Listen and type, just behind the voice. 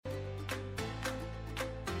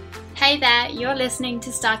Hey there, you're listening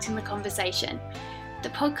to Starting the Conversation, the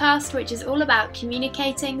podcast which is all about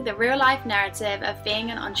communicating the real-life narrative of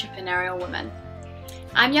being an entrepreneurial woman.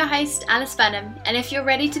 I'm your host, Alice Benham, and if you're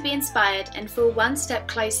ready to be inspired and feel one step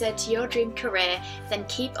closer to your dream career, then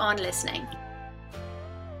keep on listening.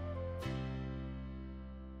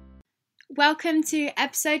 Welcome to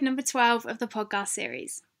episode number 12 of the podcast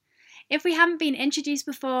series. If we haven't been introduced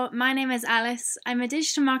before, my name is Alice. I'm a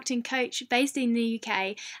digital marketing coach based in the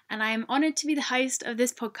UK, and I am honoured to be the host of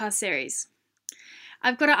this podcast series.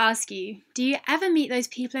 I've got to ask you, do you ever meet those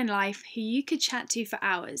people in life who you could chat to for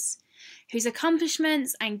hours? Whose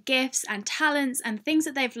accomplishments and gifts and talents and things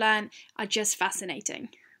that they've learned are just fascinating?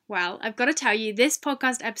 Well, I've got to tell you, this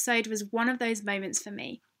podcast episode was one of those moments for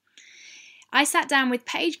me. I sat down with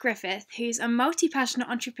Paige Griffith, who's a multi-passionate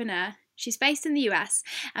entrepreneur. She's based in the US,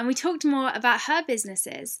 and we talked more about her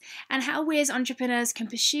businesses and how we as entrepreneurs can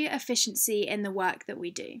pursue efficiency in the work that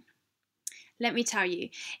we do. Let me tell you,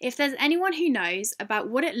 if there's anyone who knows about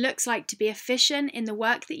what it looks like to be efficient in the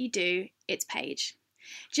work that you do, it's Paige.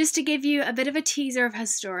 Just to give you a bit of a teaser of her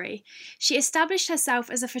story, she established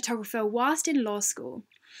herself as a photographer whilst in law school,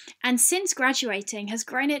 and since graduating has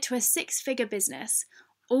grown it to a six-figure business,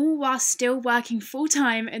 all while still working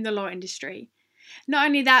full-time in the law industry. Not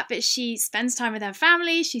only that, but she spends time with her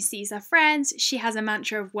family, she sees her friends, she has a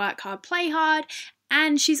mantra of work hard, play hard,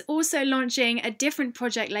 and she's also launching a different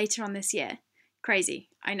project later on this year. Crazy,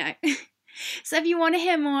 I know. So if you want to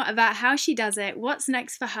hear more about how she does it, what's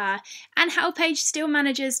next for her, and how Paige still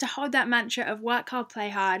manages to hold that mantra of work hard, play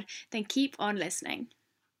hard, then keep on listening.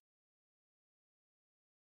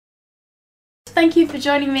 Thank you for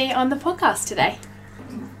joining me on the podcast today.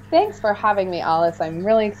 Thanks for having me, Alice. I'm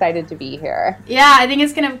really excited to be here. Yeah, I think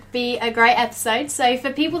it's going to be a great episode. So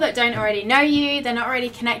for people that don't already know you, they're not already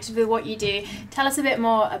connected with what you do, tell us a bit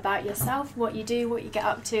more about yourself, what you do, what you get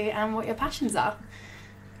up to, and what your passions are.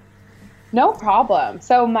 No problem.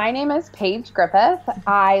 So my name is Paige Griffith.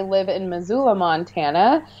 I live in Missoula,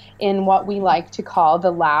 Montana, in what we like to call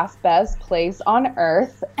the last best place on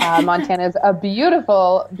earth. Montana is a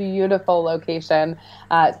beautiful, beautiful location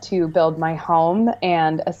to build my home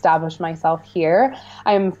and establish myself here.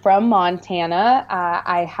 I'm from Montana.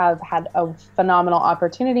 I have had a phenomenal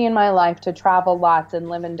opportunity in my life to travel lots and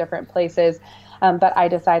live in different places, but I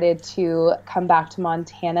decided to come back to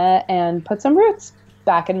Montana and put some roots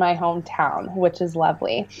back in my hometown, which is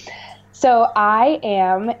lovely. So I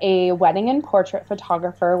am a wedding and portrait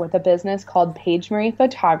photographer with a business called Paige Marie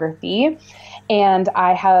Photography, and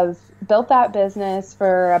I have built that business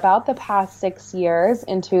for about the past 6 years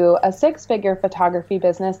into a six-figure photography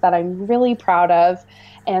business that I'm really proud of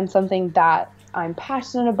and something that I'm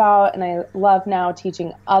passionate about, and I love now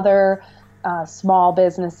teaching other small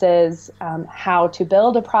businesses how to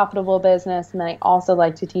build a profitable business. And I also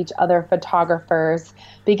like to teach other photographers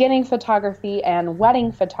beginning photography and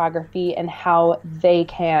wedding photography and how they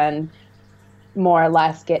can more or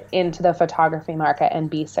less get into the photography market and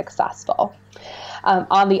be successful.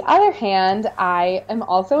 On the other hand, I am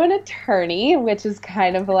also an attorney, which is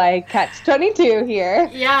kind of like catch-22 here.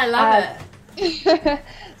 Yeah, I love it.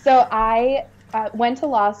 So I went to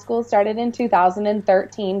law school, started in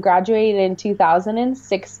 2013, graduated in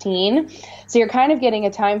 2016. So you're kind of getting a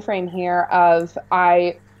time frame here of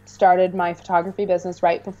I started my photography business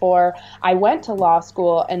right before I went to law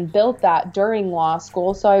school and built that during law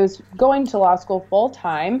school. So I was going to law school full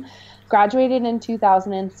time, graduated in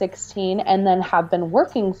 2016, and then have been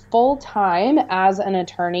working full time as an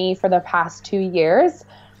attorney for the past 2 years.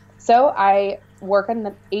 So I work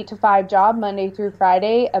an 8-to-5 job Monday through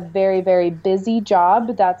Friday, a very, very busy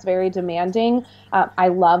job that's very demanding. I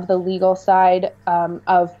love the legal side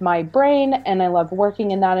of my brain, and I love working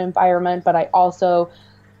in that environment, but I also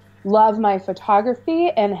love my photography,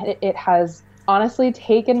 and it has honestly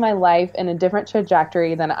taken my life in a different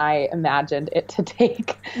trajectory than I imagined it to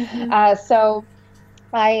take. Mm-hmm. So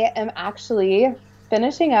I am actually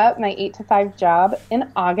finishing up my 8-to-5 job in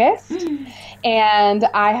August. And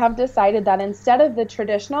I have decided that instead of the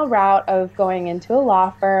traditional route of going into a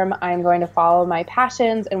law firm, I'm going to follow my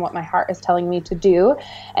passions and what my heart is telling me to do.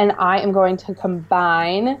 And I am going to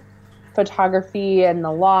combine photography and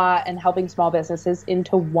the law and helping small businesses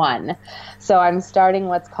into one. So I'm starting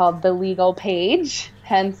what's called The Legal Paige,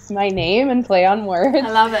 hence my name and play on words. I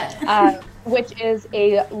love it. Which is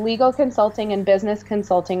a legal consulting and business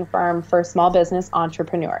consulting firm for small business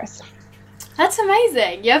entrepreneurs. That's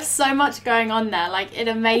amazing. You have so much going on there. Like, it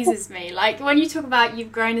amazes me. Like, when you talk about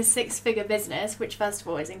you've grown a six-figure business, which first of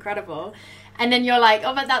all is incredible, and then you're like,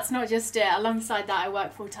 oh, but that's not just it. Alongside that, I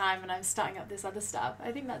work full-time and I'm starting up this other stuff.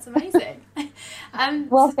 I think that's amazing.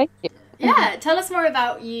 Well, thank you. Yeah, tell us more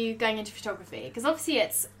about you going into photography, because obviously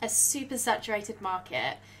it's a super saturated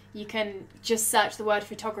market. You can just search the word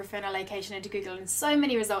photographer in a location into Google and so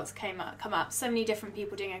many results come up, so many different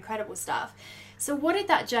people doing incredible stuff. So what did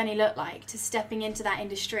that journey look like to stepping into that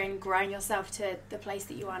industry and growing yourself to the place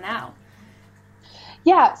that you are now?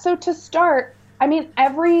 Yeah, so to start, I mean,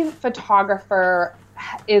 every photographer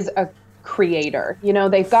is a creator. You know,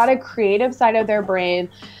 they've got a creative side of their brain.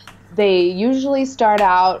 They usually start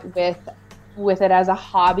out with it as a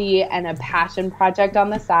hobby and a passion project on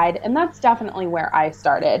the side, and that's definitely where I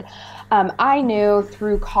started. I knew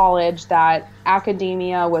through college that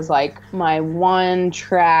academia was like my one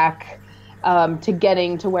track to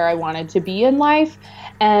getting to where I wanted to be in life.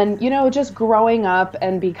 And, you know, just growing up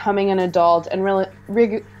and becoming an adult and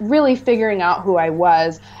really figuring out who I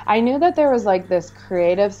was, I knew that there was like this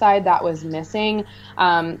creative side that was missing.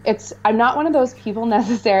 I'm not one of those people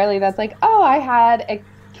necessarily that's like, oh, I had a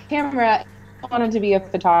camera, I wanted to be a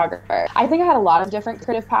photographer. I think I had a lot of different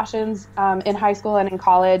creative passions in high school and in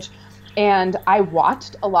college. And I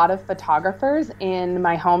watched a lot of photographers in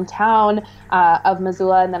my hometown of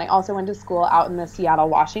Missoula. And then I also went to school out in the Seattle,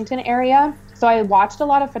 Washington area. So I watched a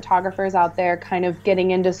lot of photographers out there kind of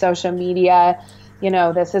getting into social media. You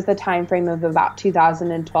know, this is the time frame of about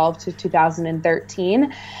 2012 to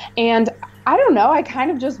 2013. And I don't know, I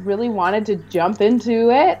kind of just really wanted to jump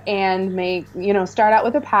into it and start out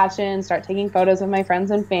with a passion, start taking photos of my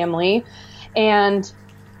friends and family. And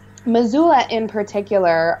Missoula in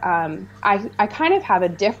particular, I kind of have a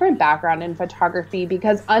different background in photography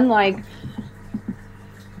because unlike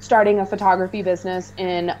starting a photography business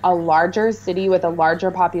in a larger city with a larger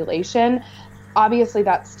population, obviously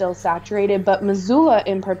that's still saturated, but Missoula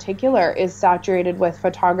in particular is saturated with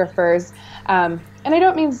photographers. And I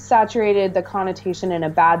don't mean saturated the connotation in a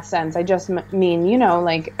bad sense. I just mean, you know,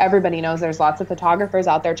 like everybody knows there's lots of photographers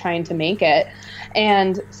out there trying to make it.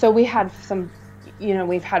 And so we've had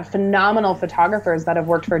phenomenal photographers that have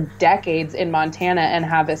worked for decades in Montana and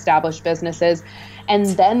have established businesses. And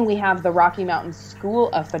then we have the Rocky Mountain School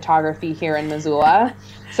of Photography here in Missoula.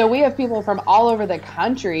 So we have people from all over the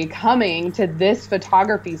country coming to this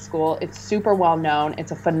photography school. It's super well known.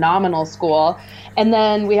 It's a phenomenal school. And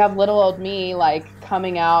then we have little old me like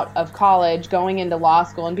coming out of college, going into law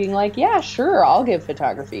school and being like, yeah, sure, I'll give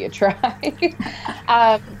photography a try.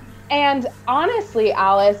 And honestly,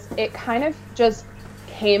 Alice, it kind of just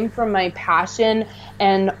came from my passion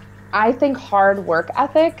and I think hard work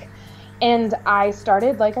ethic. And I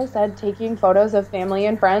started, like I said, taking photos of family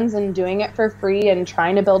and friends and doing it for free and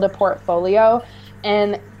trying to build a portfolio.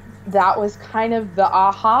 And that was kind of the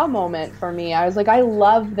aha moment for me. I was like, I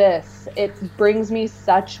love this. It brings me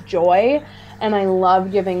such joy. And I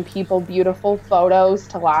love giving people beautiful photos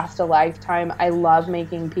to last a lifetime. I love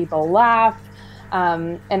making people laugh.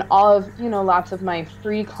 And all of, lots of my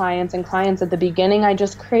free clients and clients at the beginning, I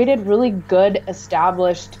just created really good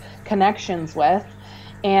established connections with.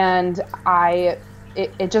 And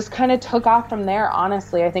it just kind of took off from there.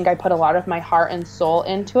 Honestly, I think I put a lot of my heart and soul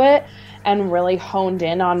into it and really honed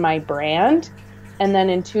in on my brand. And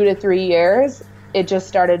then in 2 to 3 years, it just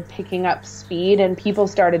started picking up speed and people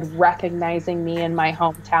started recognizing me in my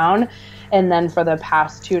hometown. And then for the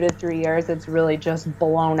past 2 to 3 years, it's really just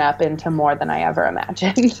blown up into more than I ever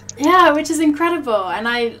imagined. Yeah, which is incredible. And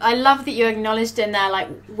I love that you acknowledged in there, like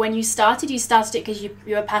when you started it because you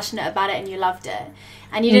were passionate about it and you loved it.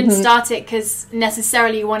 And you didn't start it because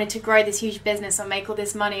necessarily you wanted to grow this huge business or make all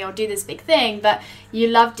this money or do this big thing, but you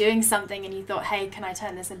loved doing something and you thought, hey, can I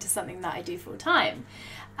turn this into something that I do full time?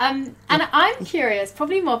 And I'm curious,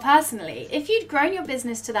 probably more personally, if you'd grown your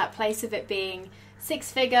business to that place of it being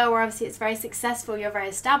 6-figure, where obviously it's very successful, you're very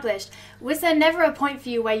established, was there never a point for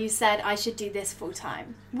you where you said, I should do this full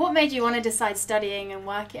time? What made you want to decide studying and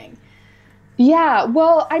working? Yeah,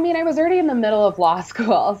 well, I mean, I was already in the middle of law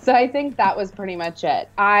school, so I think that was pretty much it.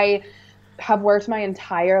 I have worked my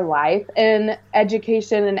entire life in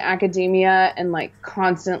education and academia and like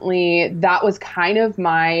constantly, that was kind of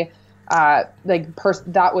my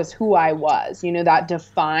that was who I was, that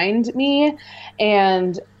defined me.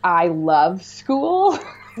 And I love school,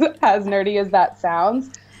 as nerdy as that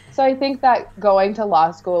sounds. So I think that going to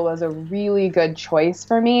law school was a really good choice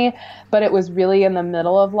for me, but it was really in the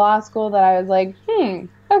middle of law school that I was like,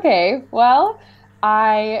 okay, well,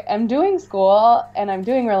 I am doing school and I'm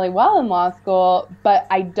doing really well in law school, but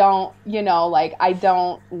I don't, I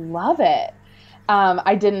don't love it.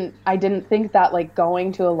 I didn't think that like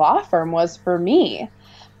going to a law firm was for me.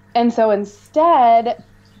 And so instead,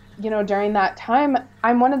 during that time,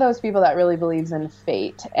 I'm one of those people that really believes in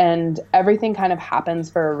fate and everything kind of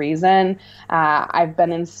happens for a reason. I've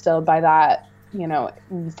been instilled by that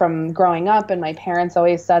from growing up, and my parents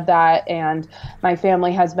always said that, and my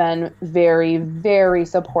family has been very, very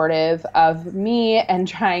supportive of me and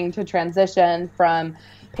trying to transition from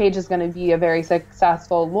Paige is going to be a very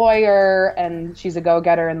successful lawyer and she's a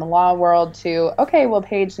go-getter in the law world to, okay, well,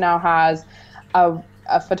 Paige now has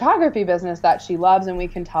a photography business that she loves and we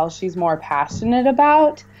can tell she's more passionate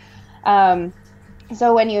about.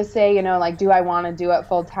 So when you say, do I want to do it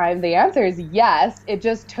full time? The answer is yes. It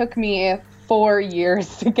just took me 4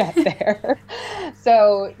 years to get there.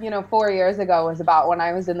 So, 4 years ago was about when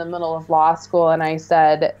I was in the middle of law school and I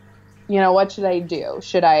said, what should I do?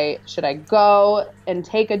 Should I go and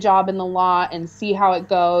take a job in the law and see how it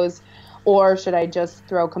goes? Or should I just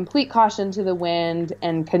throw complete caution to the wind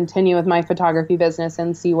and continue with my photography business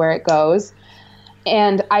and see where it goes?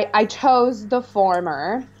 And I chose the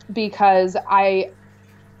former because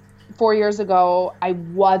 4 years ago, I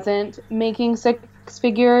wasn't making six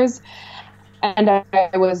figures and I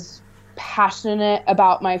was passionate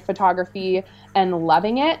about my photography and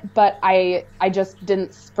loving it, but I just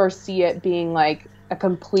didn't foresee it being like a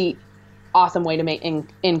complete awesome way to make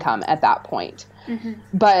income at that point. Mm-hmm.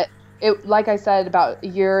 But like I said, about a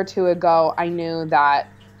year or two ago, I knew that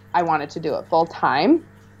I wanted to do it full time.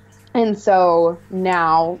 And so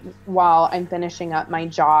now, while I'm finishing up my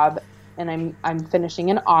job and I'm finishing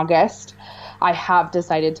in August, I have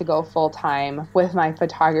decided to go full time with my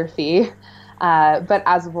photography. But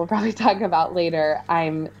as we'll probably talk about later,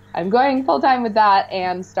 I'm going full time with that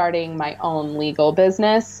and starting my own legal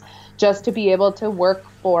business just to be able to work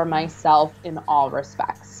for myself in all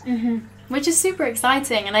respects. Mm-hmm. Which is super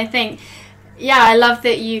exciting. And I think, I love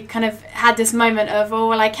that you kind of had this moment of,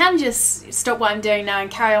 I can just stop what I'm doing now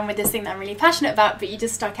and carry on with this thing that I'm really passionate about, but you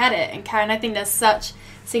just stuck at it. And Karen, I think there's such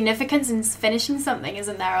significance in finishing something,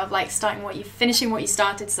 isn't there, of like finishing what you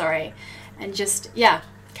started, and just,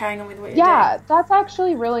 carrying on with what you're doing. Yeah, that's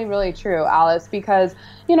actually really, really true, Alice, because,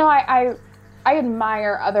 I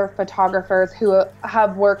admire other photographers who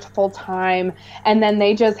have worked full time and then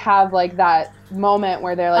they just have like that moment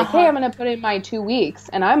where they're like, hey, I'm going to put in my 2 weeks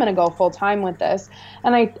and I'm going to go full time with this.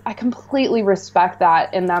 And I completely respect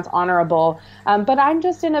that and that's honorable. But I'm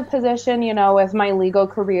just in a position, with my legal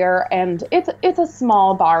career and it's a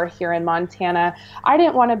small bar here in Montana. I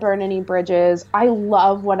didn't want to burn any bridges. I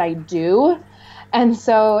love what I do. And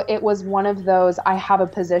so it was one of those, I have a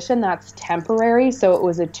position that's temporary. So it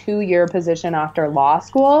was a 2-year position after law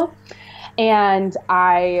school. And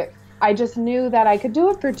I just knew that I could do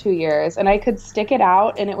it for 2 years and I could stick it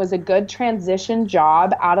out. And it was a good transition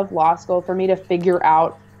job out of law school for me to figure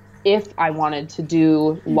out if I wanted to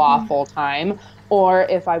do law full time or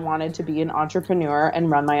if I wanted to be an entrepreneur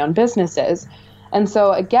and run my own businesses. And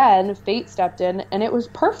so again, fate stepped in and it was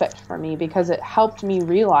perfect for me because it helped me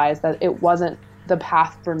realize that it wasn't the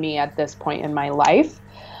path for me at this point in my life.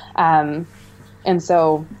 And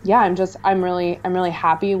so, I'm really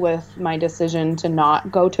happy with my decision to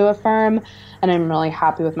not go to a firm. And I'm really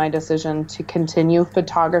happy with my decision to continue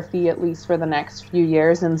photography, at least for the next few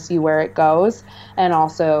years and see where it goes. And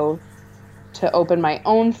also to open my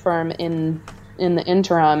own firm in the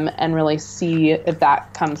interim and really see if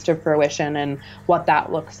that comes to fruition and what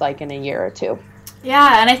that looks like in a year or two.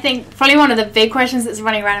 Yeah, and I think probably one of the big questions that's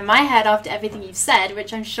running around in my head after everything you've said,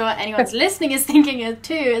 which I'm sure anyone's listening is thinking of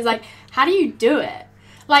too, is like, how do you do it?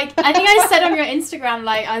 Like, I think I said on your Instagram,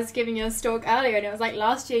 like, I was giving you a stalk earlier, and it was like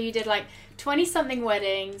last year you did like 20-something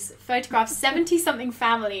weddings, photographed 70-something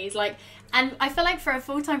families, like, and I feel like for a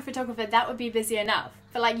full-time photographer, that would be busy enough.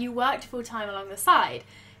 But like, you worked full-time along the side.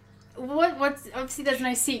 What's obviously there's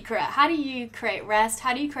no secret. How do you create rest?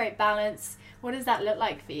 How do you create balance? What does that look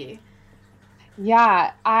like for you?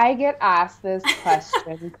 Yeah, I get asked this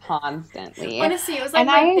question constantly. Honestly, it was like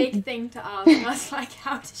my big thing to ask. I was like,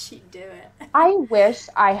 how does she do it? I wish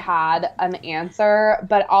I had an answer,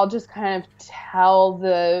 but I'll just kind of tell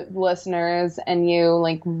the listeners and you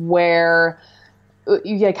like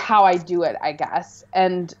how I do it, I guess.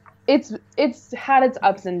 And it's had its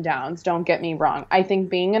ups and downs, don't get me wrong. I think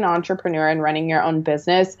being an entrepreneur and running your own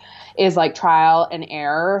business is like trial and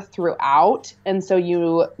error throughout. And so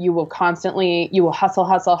you will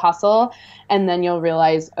hustle, and then you'll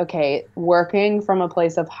realize, okay, working from a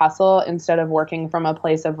place of hustle instead of working from a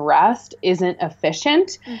place of rest isn't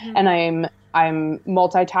efficient. Mm-hmm. And I'm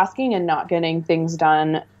multitasking and not getting things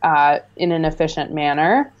done in an efficient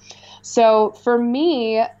manner. So for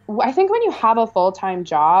me, I think when you have a full-time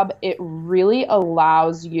job, it really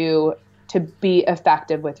allows you to be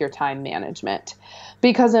effective with your time management.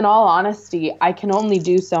 Because in all honesty, I can only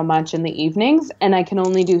do so much in the evenings and I can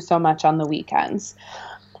only do so much on the weekends.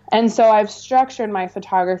 And so I've structured my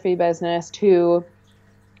photography business to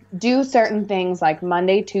do certain things like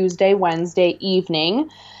Monday, Tuesday, Wednesday evening.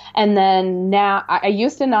 And then now I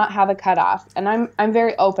used to not have a cutoff, and I'm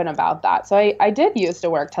very open about that. So I did used to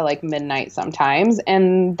work till like midnight sometimes,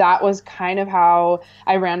 and that was kind of how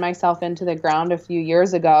I ran myself into the ground a few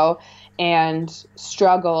years ago and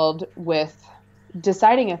struggled with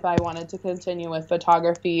deciding if I wanted to continue with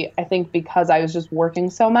photography, I think because I was just working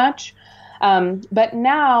so much. But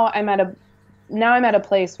now I'm at a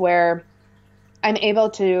place where I'm able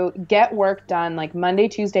to get work done like Monday,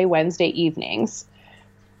 Tuesday, Wednesday evenings.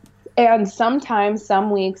 And sometimes,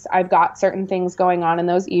 some weeks, I've got certain things going on in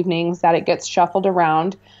those evenings that it gets shuffled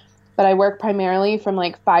around. But I work primarily from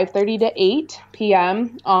like 5:30 to 8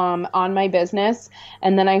 p.m. On my business.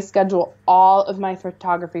 And then I schedule all of my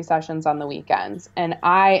photography sessions on the weekends. And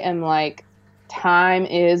I am like, time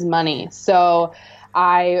is money. So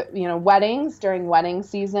weddings during wedding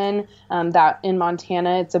season, that in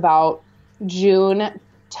Montana, it's about June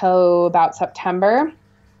to about September.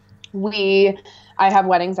 I have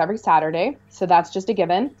weddings every Saturday, so that's just a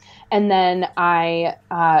given. And then I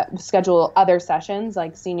schedule other sessions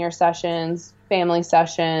like senior sessions, family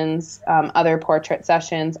sessions, other portrait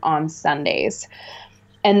sessions on Sundays.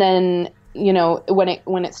 And then,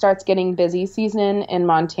 when it starts getting busy season in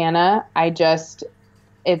Montana, you just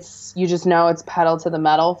know it's pedal to the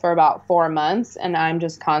metal for about 4 months, and I'm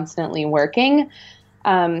just constantly working.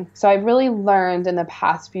 So I've really learned in the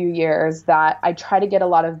past few years that I try to get a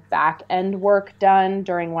lot of back end work done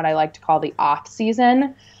during what I like to call the off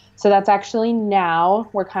season. So that's actually now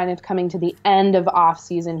we're kind of coming to the end of off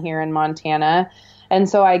season here in Montana. And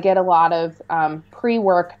so I get a lot of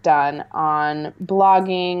pre-work done on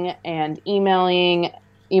blogging and email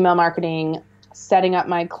marketing, setting up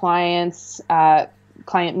my client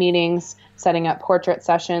meetings, setting up portrait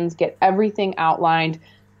sessions, get everything outlined.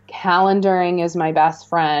 Calendaring is my best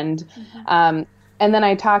friend. Mm-hmm. And then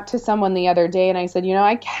I talked to someone the other day and I said,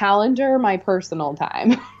 I calendar my personal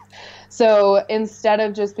time. So instead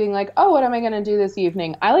of just being like, oh, what am I going to do this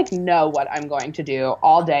evening? I know what I'm going to do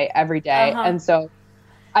all day, every day. Uh-huh. And so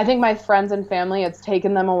I think my friends and family, it's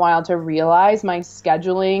taken them a while to realize my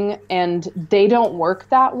scheduling, and they don't work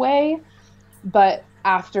that way. But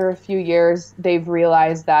after a few years, they've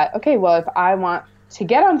realized that, okay, well, if I want to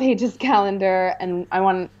get on Paige's calendar and I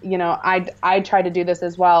want, I try to do this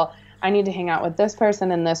as well. I need to hang out with this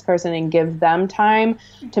person and give them time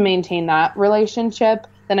to maintain that relationship.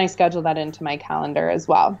 Then I schedule that into my calendar as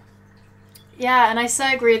well. Yeah, and I so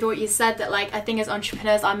agree with what you said that I think as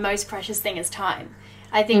entrepreneurs, our most precious thing is time.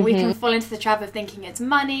 I think we can fall into the trap of thinking it's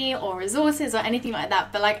money or resources or anything like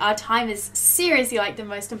that. But our time is seriously the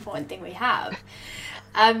most important thing we have.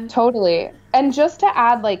 Totally. And just to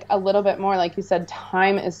add a little bit more, like you said,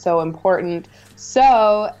 time is so important.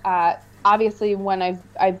 So obviously when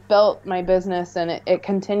I've built my business and it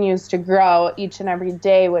continues to grow each and every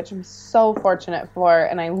day, which I'm so fortunate for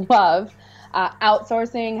and I love,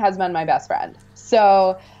 outsourcing has been my best friend.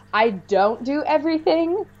 So I don't do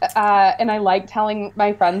everything. And I like telling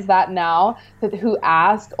my friends that now who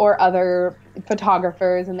ask, or other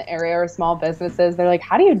photographers in the area or small businesses, they're like,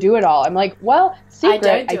 how do you do it all? I'm like, well,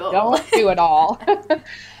 secret, I don't do it all.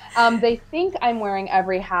 They think I'm wearing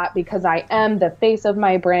every hat because I am the face of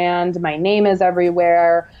my brand. My name is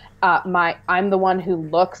everywhere. I'm the one who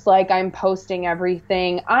looks like I'm posting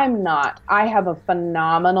everything. I'm not. I have a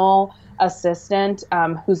phenomenal assistant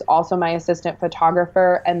who's also my assistant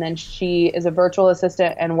photographer, and then she is a virtual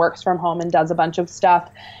assistant and works from home and does a bunch of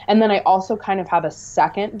stuff. And then I also kind of have a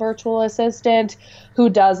second virtual assistant who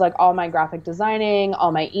does all my graphic designing,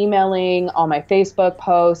 all my emailing, all my Facebook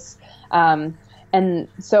posts. And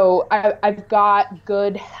so I've got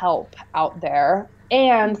good help out there.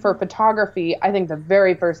 And for photography, I think the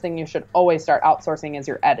very first thing you should always start outsourcing is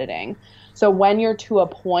your editing. So when you're to a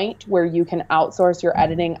point where you can outsource your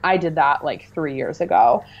editing, I did that 3 years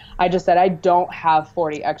ago. I just said I don't have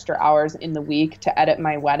 40 extra hours in the week to edit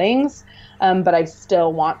my weddings, but I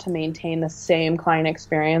still want to maintain the same client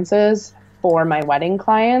experiences for my wedding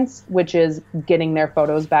clients, which is getting their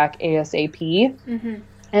photos back ASAP. Mm-hmm.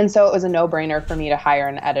 And so it was a no-brainer for me to hire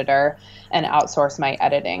an editor and outsource my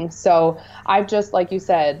editing. So I've just, like you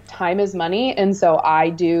said, time is money. And so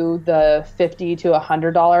I do the $50 to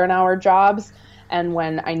 $100 an hour jobs. And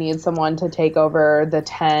when I need someone to take over the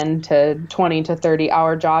 10 to 20 to 30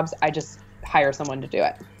 hour jobs, I just hire someone to do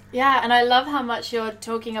it. Yeah, and I love how much you're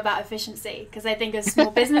talking about efficiency, because I think as small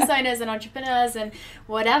business owners and entrepreneurs and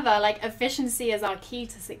whatever, efficiency is our key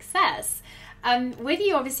to success. With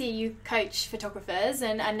you, obviously, you coach photographers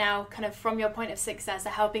and now kind of from your point of success are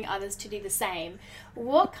helping others to do the same.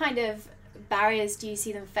 What kind of barriers do you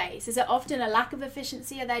see them face? Is it often a lack of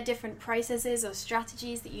efficiency? Are there different processes or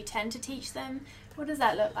strategies that you tend to teach them? What does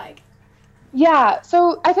that look like? Yeah,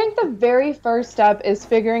 so I think the very first step is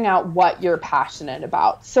figuring out what you're passionate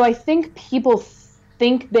about. So I think people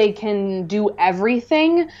think they can do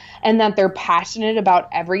everything and that they're passionate about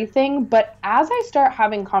everything. But as I start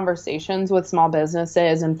having conversations with small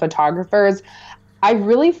businesses and photographers, I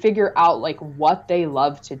really figure out like what they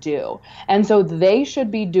love to do. And so they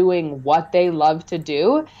should be doing what they love to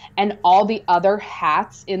do, and all the other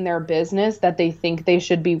hats in their business that they think they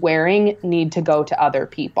should be wearing need to go to other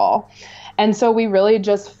people. And so we really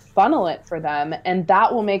just funnel it for them, and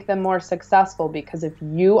that will make them more successful, because if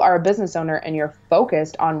you are a business owner and you're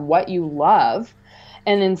focused on what you love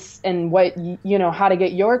and what you know, how to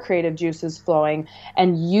get your creative juices flowing,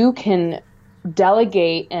 and you can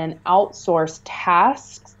delegate and outsource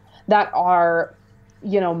tasks that are,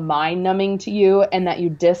 you know, mind numbing to you and that you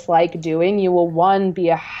dislike doing, you will, one, be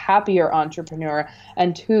a happier entrepreneur,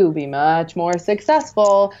 and two, be much more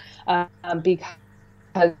successful,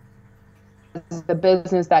 because the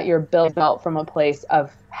business that you're built from a place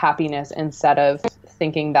of happiness, instead of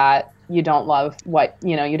thinking that you don't love what,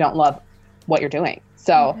 you know, you don't love what you're doing.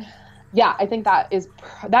 So yeah, I think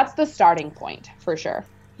that's the starting point for sure.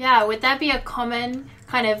 Yeah, would that be a common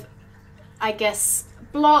kind of, I guess,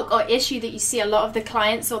 block or issue that you see a lot of the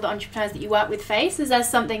clients or the entrepreneurs that you work with face? Is there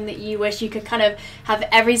something that you wish you could kind of have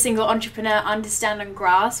every single entrepreneur understand and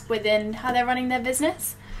grasp within how they're running their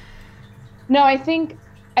business? No, I think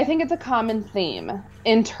it's a common theme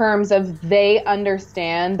in terms of they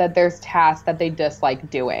understand that there's tasks that they dislike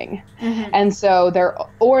doing. And so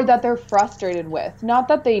that they're frustrated with. Not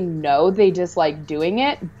that they know they dislike doing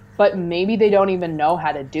it, but maybe they don't even know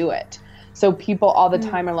how to do it. So people all the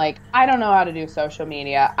time are like, I don't know how to do social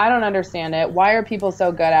media. I don't understand it. Why are people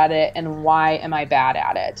so good at it? And why am I bad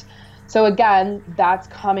at it? So again, that's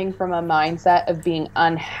coming from a mindset of being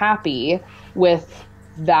unhappy with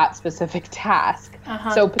that specific task.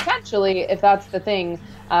 So potentially, if that's the thing,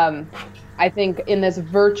 I think in this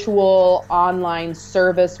virtual online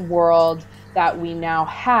service world that we now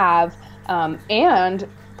have, and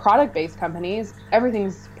product-based companies,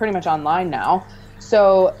 everything's pretty much online now.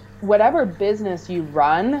 So whatever business you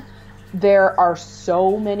run, there are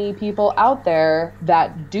so many people out there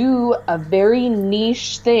that do a very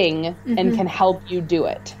niche thing and can help you do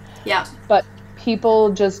it. Yeah. But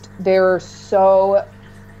people just, they're so,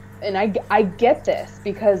 and I get this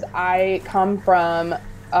because I come from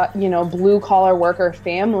blue collar worker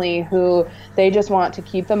family who they just want to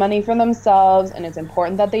keep the money for themselves, and it's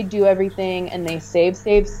important that they do everything and they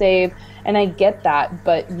save. And I get that,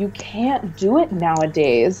 but you can't do it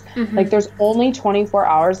nowadays. Like there's only 24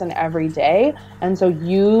 hours in every day. And so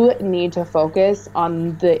you need to focus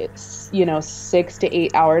on the, 6 to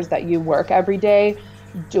 8 hours that you work every day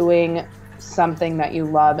doing something that you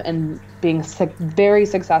love and being very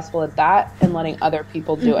successful at that and letting other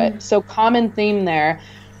people do it. So common theme there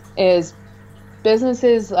is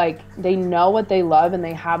businesses, like, they know what they love and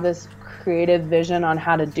they have this creative vision on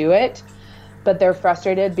how to do it, but they're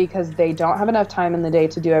frustrated because they don't have enough time in the day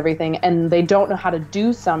to do everything, and they don't know how to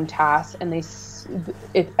do some tasks, and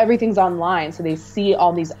if everything's online, so they see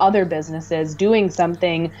all these other businesses doing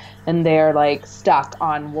something and they're like stuck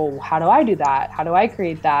on, well, how do I do that? How do I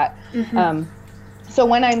create that? So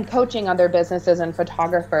when I'm coaching other businesses and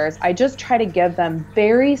photographers, I just try to give them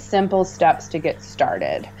very simple steps to get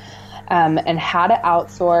started, and how to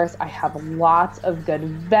outsource. I have lots of good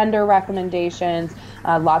vendor recommendations,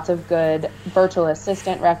 lots of good virtual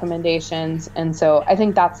assistant recommendations. And so I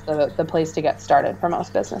think that's the place to get started for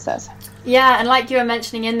most businesses. Yeah, and like you were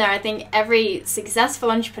mentioning in there, I think every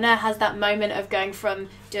successful entrepreneur has that moment of going from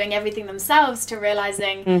doing everything themselves to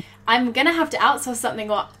realizing I'm going to have to outsource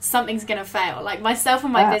something or something's going to fail. Like myself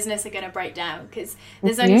and my business are going to break down because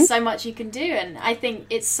there's only so much you can do. And I think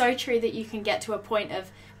it's so true that you can get to a point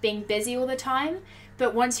of being busy all the time.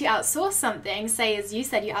 But once you outsource something, say, as you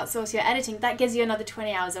said, you outsource your editing, that gives you another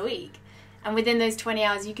 20 hours a week. And within those 20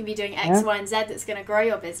 hours, you can be doing X, Y, and Z that's going to grow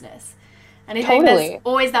your business. And I think there's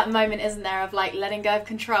always that moment, isn't there, of like letting go of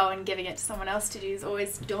control and giving it to someone else to do is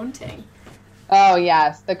always daunting. Oh,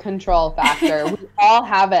 yes, the control factor. We all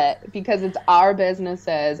have it because it's our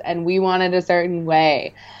businesses and we want it a certain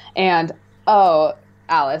way. And,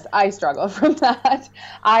 Alice, I struggle from that.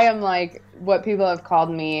 I am like what people have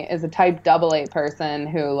called me is a type AA person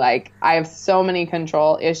who like I have so many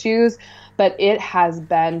control issues, but it has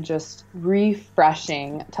been just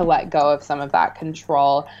refreshing to let go of some of that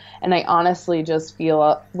control. And I honestly just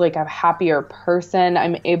feel like I'm a happier person.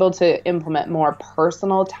 I'm able to implement more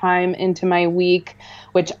personal time into my week,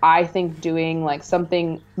 which I think doing like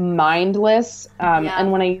something mindless.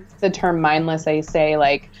 And when I use the term mindless, I say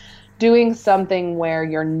like doing something where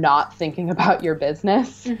you're not thinking about your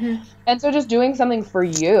business. Mm-hmm. And so just doing something for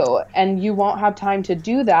you, and you won't have time to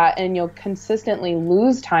do that, and you'll consistently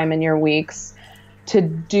lose time in your weeks to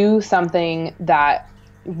do something that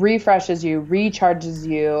refreshes you, recharges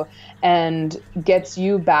you, and gets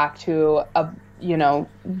you back to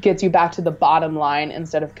the bottom line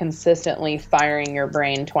instead of consistently firing your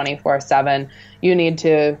brain 24/7. You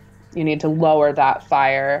need to lower that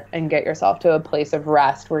fire and get yourself to a place of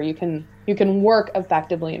rest where you can work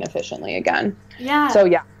effectively and efficiently again. Yeah. So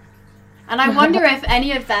yeah. And I wonder if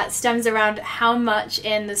any of that stems around how much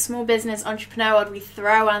in the small business entrepreneur world we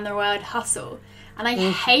throw around the word hustle. And I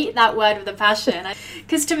hate that word with a passion.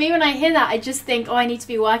 Because to me, when I hear that, I just think, I need to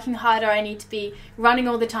be working harder. I need to be running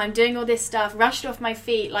all the time, doing all this stuff, rushed off my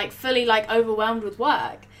feet, like fully like overwhelmed with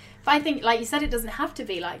work. But I think, like you said, it doesn't have to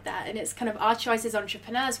be like that. And it's kind of our choice as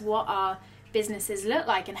entrepreneurs, what our businesses look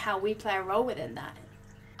like and how we play a role within that.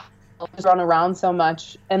 It's run around so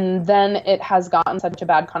much, and then it has gotten such a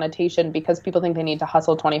bad connotation because people think they need to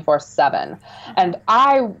hustle 24/7. And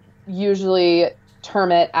I usually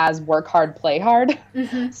term it as work hard, play hard.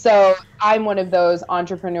 Mm-hmm. So I'm one of those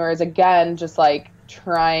entrepreneurs, again, just like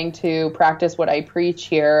trying to practice what I preach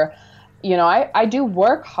here. You know, I do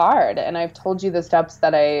work hard, and I've told you the steps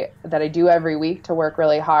that I do every week to work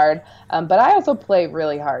really hard. But I also play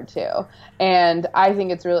really hard too. And I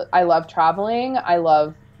think I love traveling. I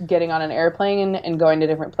love getting on an airplane and going to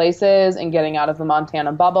different places and getting out of the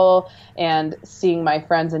Montana bubble and seeing my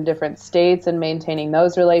friends in different states and maintaining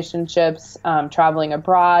those relationships, traveling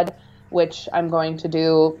abroad, which I'm going to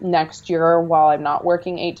do next year while I'm not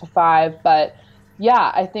working 8 to 5. But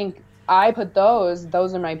yeah, I think I put those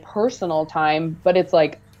are my personal time, but it's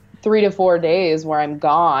like 3 to 4 days where I'm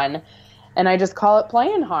gone. And I just call it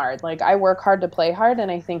playing hard. Like I work hard to play hard. And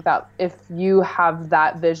I think that if you have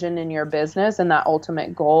that vision in your business and that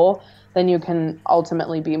ultimate goal, then you can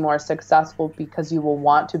ultimately be more successful because you will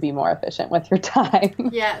want to be more efficient with your time.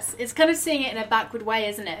 Yes. It's kind of seeing it in a backward way,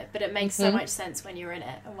 isn't it? But it makes so much sense when you're in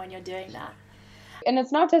it and when you're doing that. And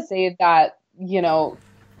it's not to say that, you know,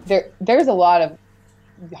 there's a lot of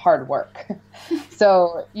hard work.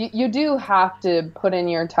 So you do have to put in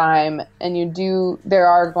your time, and there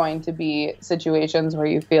are going to be situations where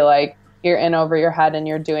you feel like you're in over your head and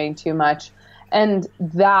you're doing too much. And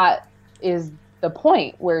that is the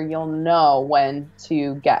point where you'll know when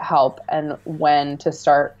to get help and when to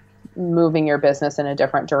start moving your business in a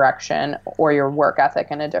different direction or your work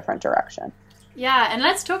ethic in a different direction. Yeah, and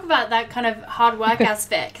let's talk about that kind of hard work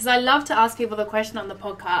aspect, because I love to ask people the question on the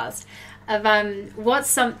podcast of what's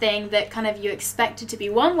something that kind of you expected to be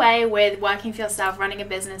one way with working for yourself, running a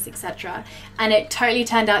business, etc., and it totally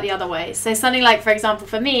turned out the other way. So something like, for example,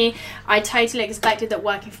 for me, I totally expected that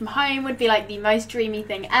working from home would be like the most dreamy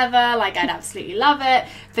thing ever, like I'd absolutely love it,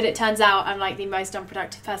 but it turns out I'm like the most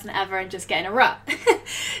unproductive person ever and just get in a rut.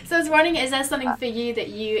 So is there something for you that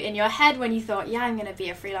you, in your head, when you thought, yeah, I'm going to be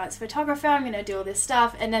a freelance photographer, I'm going to do all this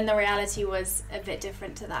stuff, and then the reality was a bit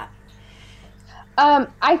different to that?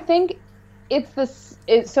 I think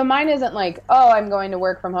so mine isn't like, I'm going to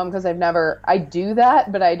work from home, because I do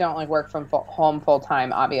that, but I don't like work from home full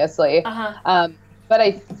time, obviously. But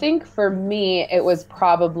I think for me, it was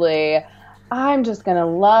probably, I'm just going to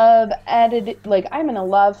love I'm going to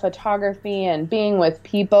love photography and being with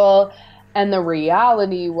people. And the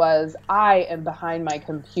reality was I am behind my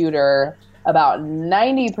computer about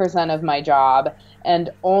 90% of my job, and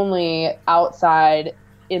only outside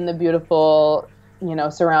in the beautiful,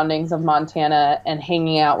 surroundings of Montana and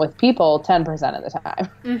hanging out with people 10% of the time.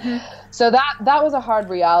 Mm-hmm. So that was a hard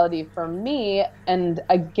reality for me. And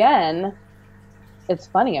again, it's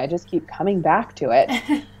funny, I just keep coming back to it.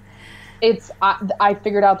 I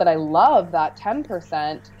figured out that I love that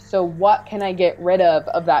 10%. So what can I get rid of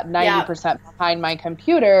that 90% behind my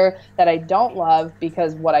computer that I don't love,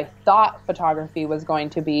 because what I thought photography was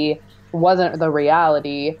going to be wasn't the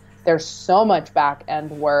reality. There's so much back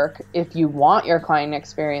end work. If you want your client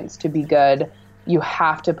experience to be good, you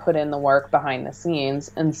have to put in the work behind the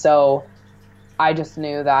scenes. And so I just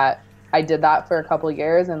knew that I did that for a couple of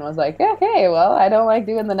years and was like, okay, well, I don't like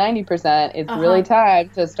doing the 90%. It's really time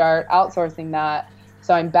to start outsourcing that.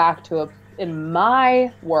 So I'm back to in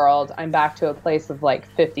my world, I'm back to a place of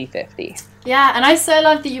like 50-50. Yeah, and I so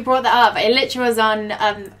love that you brought that up. It literally was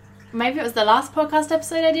on, maybe it was the last podcast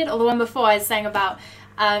episode I did, or the one before. I was saying about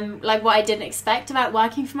like what I didn't expect about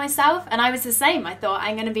working for myself, and I was the same. I thought,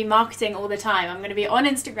 I'm going to be marketing all the time. I'm going to be on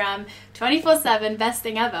Instagram 24/7, best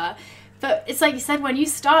thing ever. But it's like you said, when you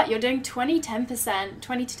start, you're doing 20 to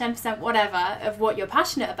 10%, whatever, of what you're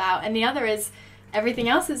passionate about, and the other is everything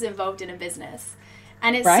else is involved in a business.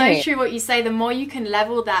 And it's so true what you say. The more you can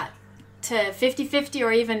level that to 50-50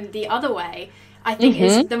 or even the other way, I think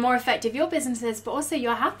is the more effective your business is, but also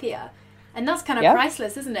you're happier. And that's kind of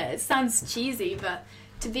priceless, isn't it? It sounds cheesy, but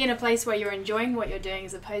to be in a place where you're enjoying what you're doing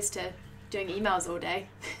as opposed to doing emails all day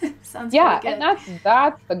sounds pretty good. And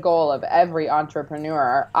that's the goal of every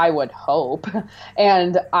entrepreneur, I would hope.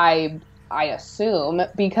 And I assume,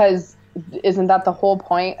 because isn't that the whole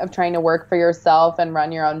point of trying to work for yourself and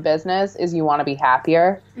run your own business, is you want to be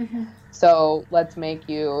happier? So let's make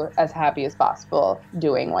you as happy as possible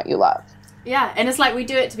doing what you love. Yeah, and it's like we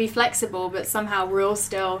do it to be flexible, but somehow we're all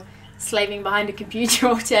still slaving behind a computer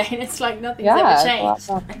all day, and it's like nothing's ever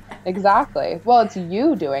changed. Exactly. Well, it's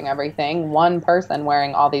you doing everything, one person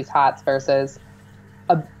wearing all these hats versus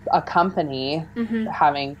a company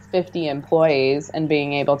having 50 employees and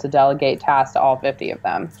being able to delegate tasks to all 50 of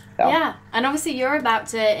them. So. Yeah, and obviously you're about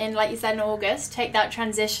to, in like you said, in August, take that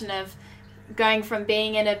transition of going from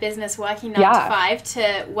being in a business working 9 to 5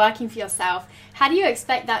 to working for yourself. How do you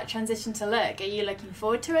expect that transition to look? Are you looking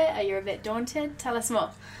forward to it? Are you a bit daunted? Tell us more.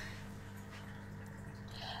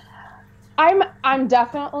 I'm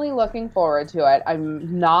definitely looking forward to it.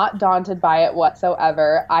 I'm not daunted by it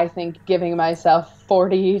whatsoever. I think giving myself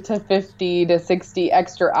 40 to 50 to 60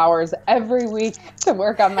 extra hours every week to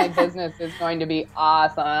work on my business is going to be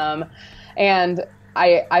awesome. And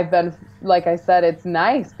I've been, like I said, it's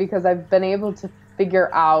nice because I've been able to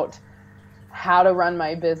figure out how to run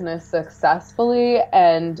my business successfully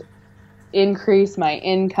and increase my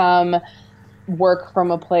income, work from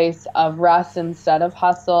a place of rest instead of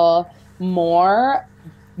hustle more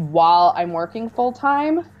while I'm working full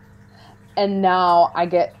time. And now I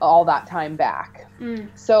get all that time back.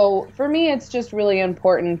 So for me, it's just really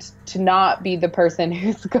important to not be the person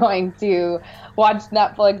who's going to watch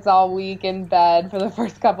Netflix all week in bed for the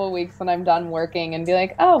first couple of weeks when I'm done working and be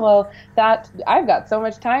like, oh, well, I've got so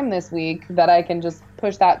much time this week that I can just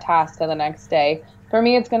push that task to the next day. For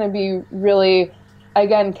me, it's going to be really,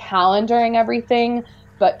 again, calendaring everything,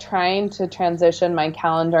 but trying to transition my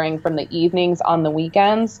calendaring from the evenings on the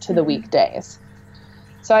weekends to the weekdays.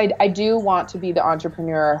 So I do want to be the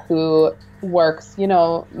entrepreneur who works,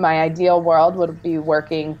 my ideal world would be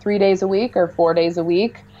working 3 days a week or 4 days a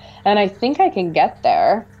week. And I think I can get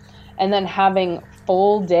there. And then having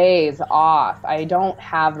full days off. I don't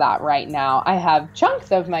have that right now. I have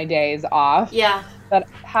chunks of my days off. Yeah. But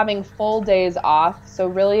having full days off. So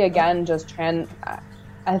really, again,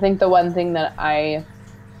 I think the one thing that I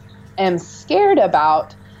am scared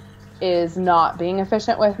about is not being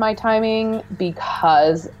efficient with my timing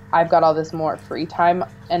because I've got all this more free time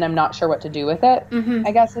and I'm not sure what to do with it,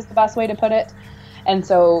 I guess is the best way to put it. And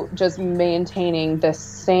so just maintaining the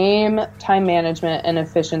same time management and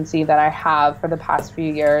efficiency that I have for the past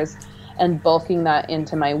few years and bulking that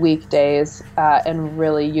into my weekdays and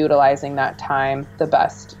really utilizing that time the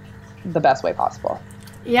best way possible.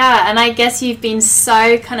 Yeah, and I guess you've been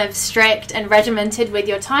so kind of strict and regimented with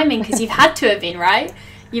your timing because you've had to have been, right?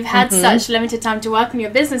 You've had such limited time to work on your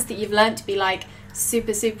business that you've learned to be like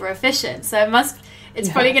super, super efficient. So it's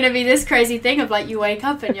probably going to be this crazy thing of like you wake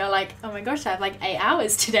up and you're like, oh my gosh, I have like 8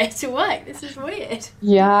 hours today to work. This is weird.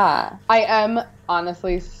 Yeah, I am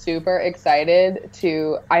honestly super excited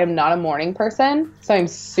I am not a morning person, so I'm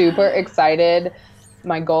super excited.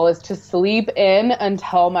 My goal is to sleep in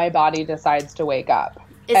until my body decides to wake up.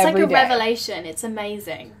 It's like a revelation. It's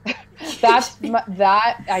amazing.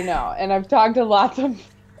 That I know. And I've talked to lots of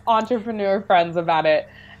entrepreneur friends about it.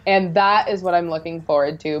 And that is what I'm looking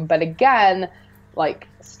forward to. But again, like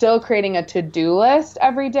still creating a to-do list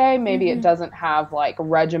every day. Maybe it doesn't have like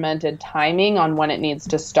regimented timing on when it needs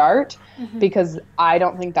to start because I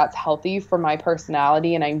don't think that's healthy for my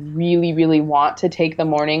personality. And I really, really want to take the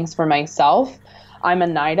mornings for myself. I'm a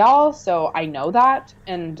night owl, so I know that,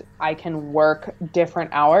 and I can work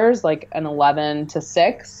different hours, like an 11 to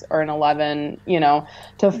 6 or an 11,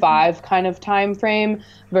 to 5 kind of time frame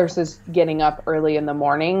versus getting up early in the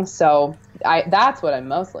morning. So that's what I'm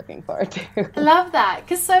most looking forward to. I love that,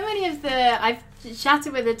 because so many I've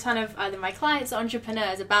chatted with a ton of either my clients or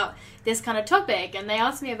entrepreneurs about this kind of topic, and they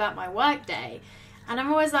ask me about my work day. And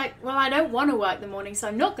I'm always like, well, I don't want to work the morning, so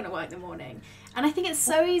I'm not going to work the morning. And I think it's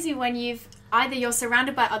so easy when you're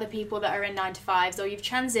surrounded by other people that are in 9-to-5s, or you've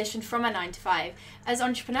transitioned from a 9-to-5. As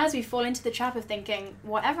entrepreneurs, we fall into the trap of thinking,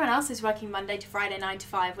 well, everyone else is working Monday to Friday,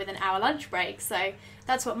 9-to-5 with an hour lunch break. So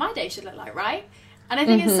that's what my day should look like, right? And I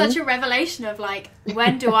think it's such a revelation of like,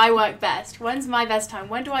 when do I work best? When's my best time?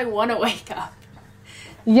 When do I want to wake up?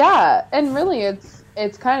 Yeah. And really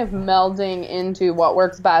it's kind of melding into what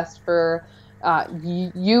works best for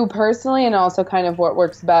you personally, and also kind of what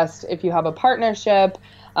works best if you have a partnership,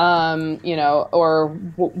 or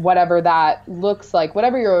whatever that looks like,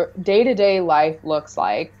 whatever your day-to-day life looks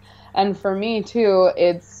like. And for me too,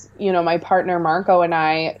 it's, my partner Marco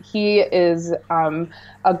and he is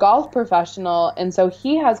a golf professional, and so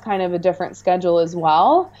he has kind of a different schedule as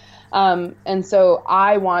well. And so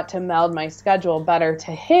I want to meld my schedule better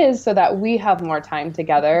to his so that we have more time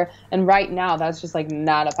together. And right now that's just like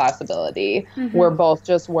not a possibility. We're both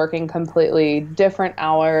just working completely different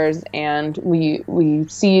hours, and we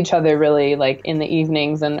see each other really like in the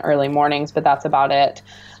evenings and early mornings, but that's about it.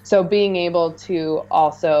 So being able to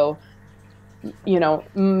also,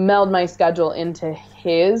 meld my schedule into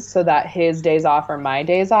his so that his days off are my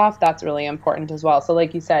days off, that's really important as well. So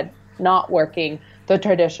like you said, not working the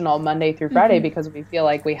traditional Monday through Friday because we feel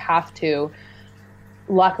like we have to.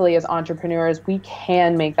 Luckily, as entrepreneurs, we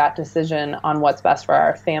can make that decision on what's best for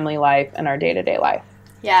our family life and our day-to-day life.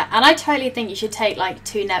 Yeah, and I totally think you should take like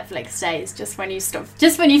 2 Netflix days just when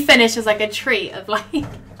you finish as like a treat of like...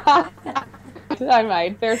 I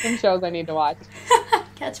might. There's some shows I need to watch.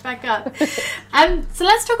 Catch back up. So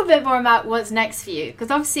let's talk a bit more about what's next for you, because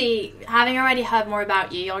obviously, having already heard more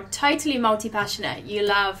about you, you're totally multi-passionate. You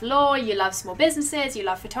love law, you love small businesses, you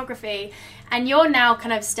love photography, and you're now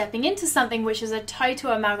kind of stepping into something which is a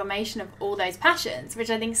total amalgamation of all those passions, which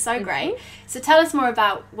I think is so great. So tell us more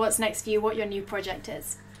about what's next for you, what your new project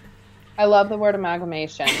is. I love the word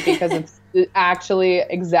amalgamation because it's actually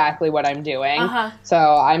exactly what I'm doing. So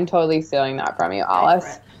I'm totally stealing that from you,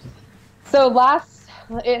 Alice. So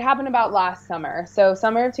it happened about last summer. So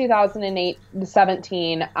summer of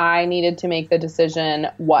 2017, I needed to make the decision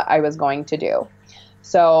what I was going to do.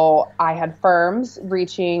 So I had firms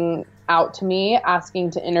reaching out to me,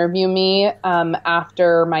 asking to interview me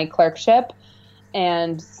after my clerkship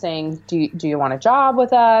and saying, do you want a job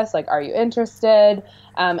with us? Like, are you interested?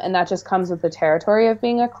 And that just comes with the territory of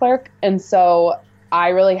being a clerk. And so I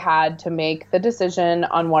really had to make the decision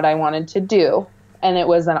on what I wanted to do. And it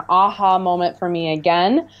was an aha moment for me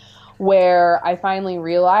again, where I finally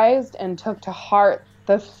realized and took to heart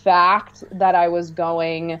the fact that I was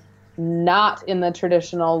going not in the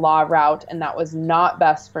traditional law route, and that was not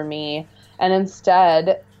best for me, and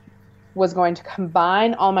instead was going to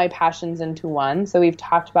combine all my passions into one. So we've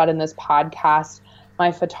talked about in this podcast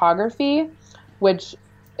my photography, which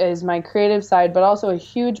is my creative side, but also a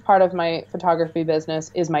huge part of my photography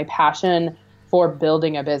business is my passion for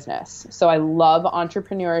building a business. So I love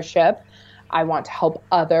entrepreneurship. I want to help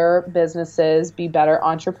other businesses be better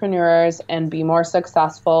entrepreneurs and be more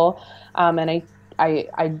successful. And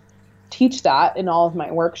I teach that in all of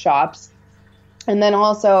my workshops. And then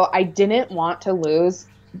also, I didn't want to lose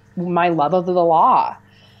my love of the law.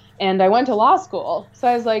 And I went to law school. So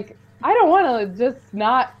I was like, I don't want to just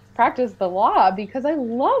not practice the law because I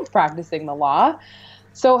love practicing the law.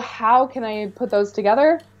 So how can I put those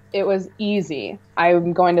together? It was easy.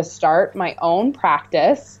 I'm going to start my own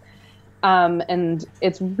practice. And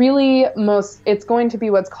it's going to be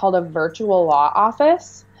what's called a virtual law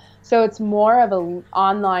office. So it's more of an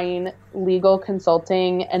online legal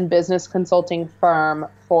consulting and business consulting firm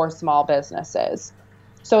for small businesses.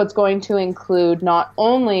 So it's going to include not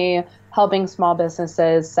only helping small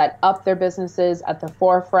businesses set up their businesses at the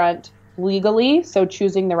forefront legally, so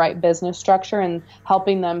choosing the right business structure and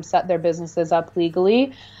helping them set their businesses up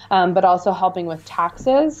legally, but also helping with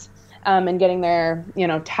taxes and getting their,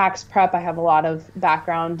 tax prep. I have a lot of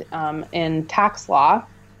background in tax law.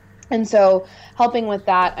 And so helping with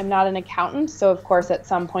that, I'm not an accountant. So of course, at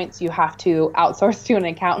some points you have to outsource to an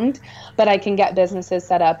accountant, but I can get businesses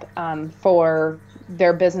set up for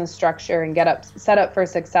their business structure and set up for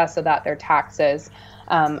success so that their taxes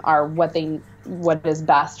are what is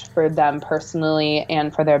best for them personally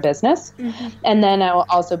and for their business. Mm-hmm. And then I will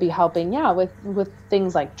also be helping, with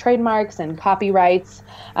things like trademarks and copyrights,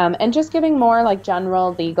 and just giving more like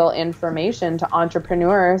general legal information to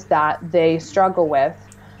entrepreneurs that they struggle with.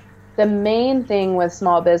 The main thing with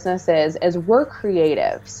small businesses is we're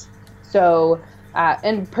creatives. So,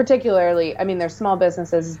 and particularly, there's small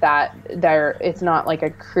businesses that it's not like a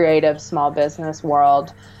creative small business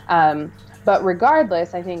world. But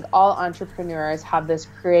regardless, I think all entrepreneurs have this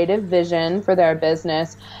creative vision for their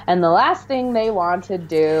business. And the last thing they want to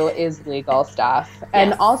do is legal stuff. Yes.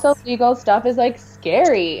 And also legal stuff is like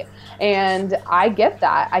scary. And I get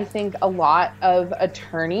that. I think a lot of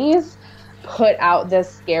attorneys put out this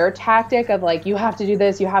scare tactic of like, you have to do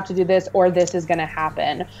this, or this is going to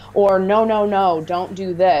happen. Or no, don't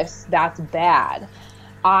do this. That's bad.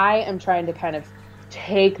 I am trying to kind of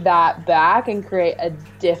take that back and create a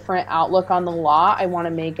different outlook on the law. I want to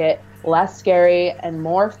make it less scary and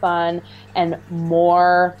more fun and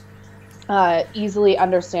more easily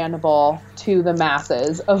understandable to the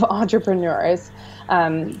masses of entrepreneurs.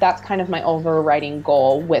 That's kind of my overriding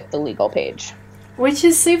goal with the legal page. Which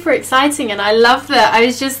is super exciting, and I love that. I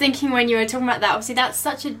was just thinking when you were talking about that, obviously that's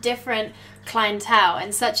such a different clientele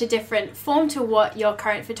and such a different form to what your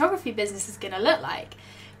current photography business is going to look like.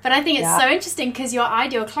 But I think it's so interesting because your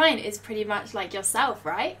ideal client is pretty much like yourself,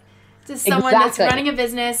 right? Just someone that's running a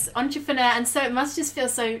business, entrepreneur, and so it must just feel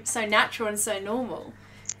so natural and so normal.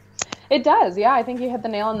 It does, yeah. I think you hit the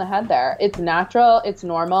nail on the head there. It's natural, it's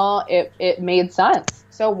normal, it made sense.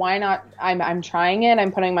 So why not? I'm trying it.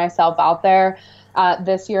 I'm putting myself out there.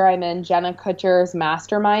 This year I'm in Jenna Kutcher's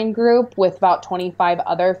mastermind group with about 25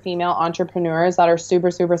 other female entrepreneurs that are super,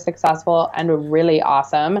 super successful and really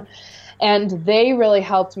awesome. And they really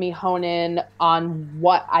helped me hone in on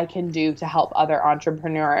what I can do to help other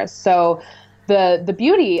entrepreneurs. So the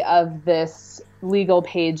beauty of this legal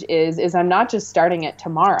page is I'm not just starting it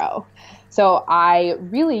tomorrow. So I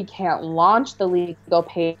really can't launch the legal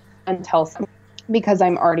page until because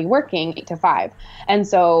I'm already working 8 to 5. And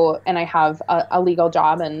I have a legal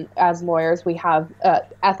job, and as lawyers, we have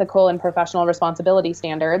ethical and professional responsibility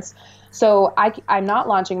standards. So I'm not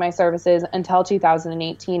launching my services until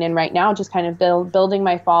 2018. And right now, just kind of building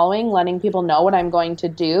my following, letting people know what I'm going to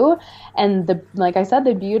do. And like I said,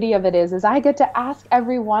 the beauty of it is I get to ask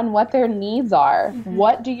everyone what their needs are. Mm-hmm.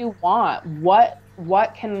 What do you want?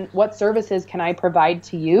 What services can I provide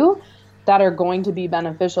to you that are going to be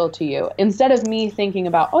beneficial to you, instead of me thinking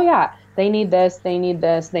about, oh yeah, they need this, they need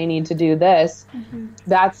to do this. Mm-hmm.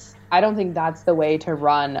 I don't think that's the way to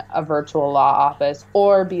run a virtual law office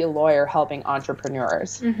or be a lawyer helping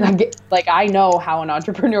entrepreneurs. Mm-hmm. Like I know how an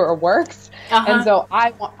entrepreneur works. Uh-huh. And so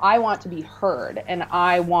I want to be heard, and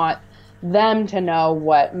I want them to know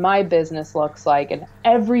what my business looks like, and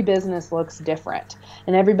every business looks different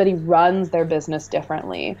and everybody runs their business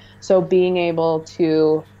differently. So being able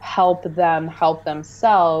to help them help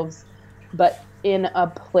themselves, but in a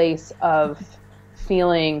place of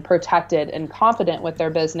feeling protected and confident with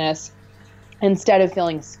their business instead of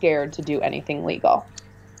feeling scared to do anything legal.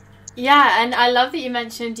 Yeah, and I love that you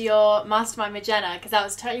mentioned your mastermind with Jenna, because that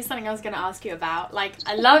was totally something I was going to ask you about. Like,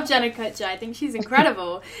 I love Jenna Kutcher. I think she's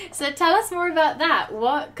incredible. So tell us more about that.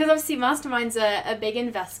 Because obviously masterminds are a big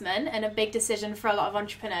investment and a big decision for a lot of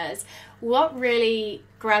entrepreneurs. What really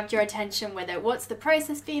grabbed your attention with it? What's the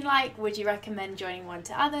process been like? Would you recommend joining one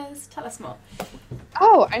to others? Tell us more.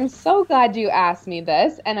 Oh, I'm so glad you asked me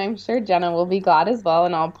this, and I'm sure Jenna will be glad as well,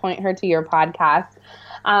 and I'll point her to your podcast.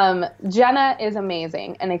 Jenna is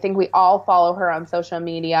amazing, and I think we all follow her on social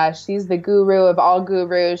media. She's the guru of all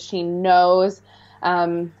gurus. She knows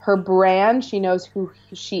her brand. She knows who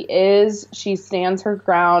she is. She stands her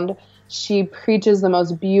ground. She preaches the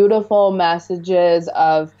most beautiful messages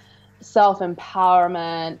of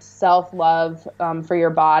self-empowerment, self-love for your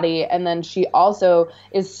body. And then she also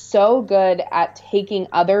is so good at taking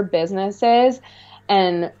other businesses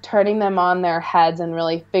and turning them on their heads and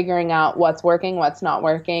really figuring out what's working, what's not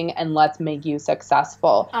working, and let's make you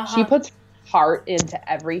successful. Uh-huh. She puts heart into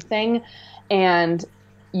everything, and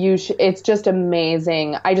it's just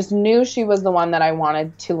amazing. I just knew she was the one that I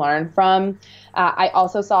wanted to learn from. I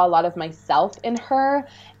also saw a lot of myself in her,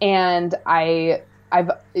 and I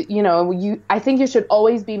think you should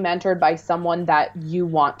always be mentored by someone that you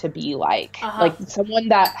want to be like, uh-huh. like someone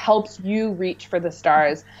that helps you reach for the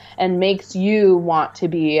stars and makes you want to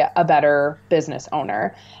be a better business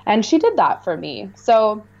owner. And she did that for me.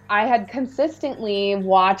 So I had consistently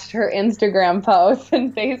watched her Instagram posts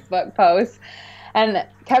and Facebook posts and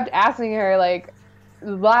kept asking her, like,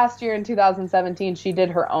 last year in 2017, she did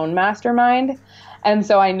her own mastermind. And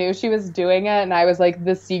so I knew she was doing it, and I was like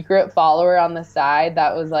the secret follower on the side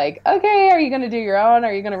that was like, okay, are you going to do your own?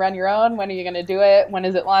 Are you going to run your own? When are you going to do it? When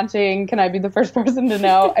is it launching? Can I be the first person to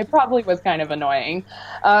know? I probably was kind of annoying.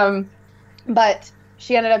 But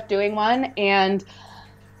she ended up doing one, and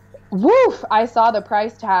woof, I saw the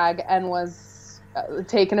price tag and was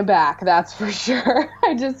taken aback, that's for sure.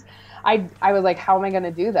 I was like, how am I going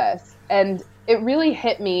to do this? And it really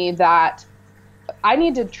hit me that I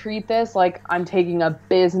need to treat this like I'm taking a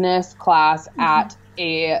business class at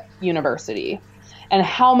a university. And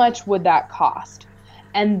how much would that cost?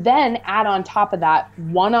 And then add on top of that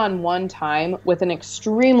one-on-one time with an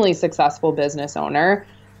extremely successful business owner,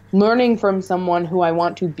 learning from someone who I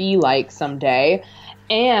want to be like someday,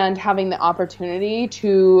 and having the opportunity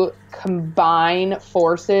to combine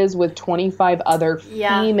forces with 25 other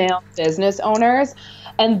female business owners.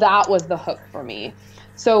 And that was the hook for me.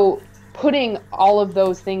 So putting all of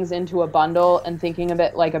those things into a bundle and thinking of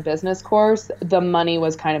it like a business course, the money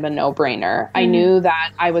was kind of a no-brainer. I knew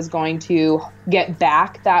that I was going to get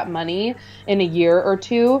back that money in a year or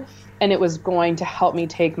two, and it was going to help me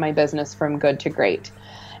take my business from good to great.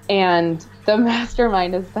 And the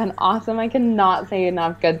mastermind has been awesome. I cannot say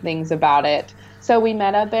enough good things about it. So we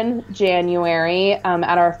met up in January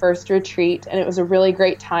at our first retreat, and it was a really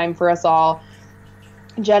great time for us all.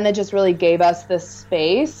 Jenna just really gave us this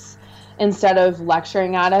space. Instead of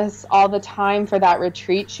lecturing at us all the time for that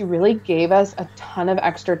retreat, she really gave us a ton of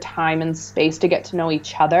extra time and space to get to know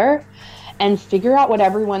each other and figure out what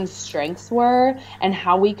everyone's strengths were and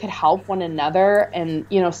how we could help one another. And,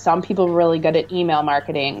 you know, some people were really good at email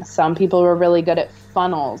marketing. Some people were really good at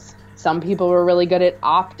funnels. Some people were really good at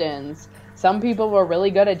opt-ins. Some people were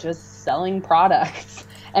really good at just selling products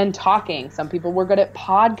and talking. Some people were good at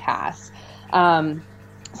podcasts.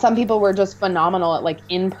 Some people were just phenomenal at like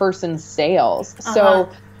in-person sales. So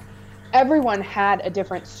everyone had a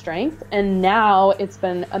different strength. And now it's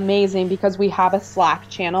been amazing because we have a Slack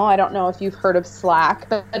channel. I don't know if you've heard of Slack,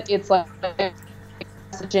 but it's like a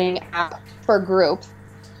messaging app for groups.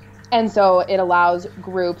 And so it allows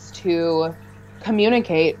groups to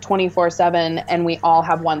communicate 24/7, and we all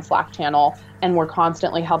have one Slack channel, and we're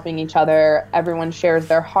constantly helping each other. Everyone shares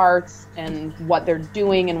their hearts and what they're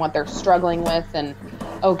doing and what they're struggling with. And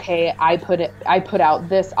okay, I put out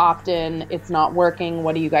this opt-in, it's not working.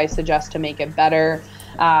 What do you guys suggest to make it better?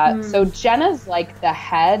 So Jenna's like the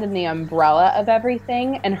head and the umbrella of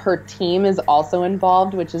everything, and her team is also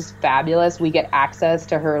involved, which is fabulous. We get access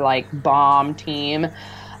to her like bomb team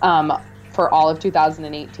for all of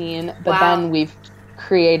 2018. But then we've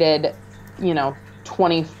created,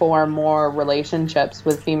 24 more relationships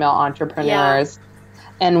with female entrepreneurs. Yeah.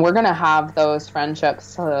 And we're going to have those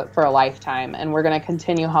friendships for a lifetime, and we're going to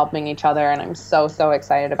continue helping each other. And I'm so, so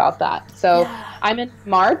excited about that. So I'm in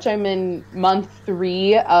March. I'm in month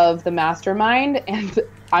 3 of the mastermind, and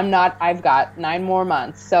I've got 9 more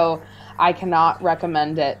months. So I cannot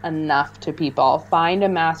recommend it enough to people. Find a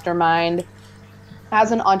mastermind.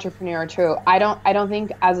 As an entrepreneur too, I don't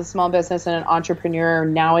think as a small business and an entrepreneur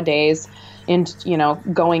nowadays,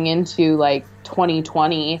 going into like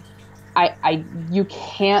 2020, you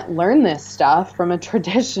can't learn this stuff from a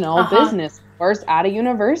traditional business course at a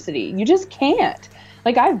university. You just can't.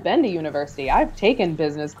 Like, I've been to university. I've taken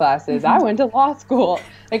business classes. I went to law school.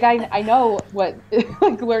 Like, I know what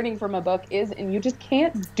like learning from a book is, and you just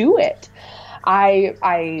can't do it.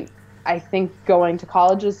 I think going to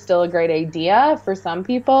college is still a great idea for some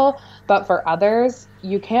people, but for others,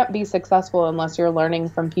 you can't be successful unless you're learning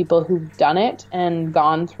from people who've done it and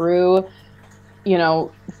gone through,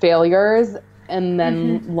 failures, and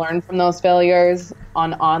then learn from those failures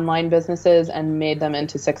on online businesses and made them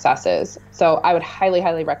into successes. So I would highly,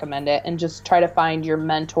 highly recommend it, and just try to find your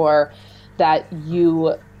mentor that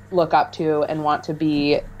you look up to and want to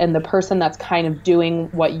be, and the person that's kind of doing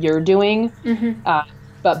what you're doing,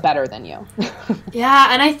 but better than you. Yeah,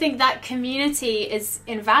 and I think that community is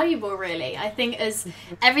invaluable, really. I think as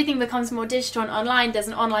everything becomes more digital and online, there's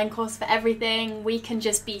an online course for everything. We can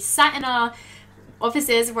just be sat in our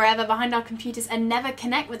offices, wherever, behind our computers, and never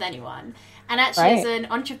connect with anyone. And actually, as an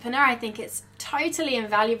entrepreneur, I think it's totally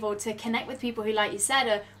invaluable to connect with people who, like you said,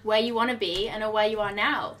 are where you want to be and are where you are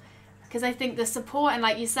now. Because I think the support, and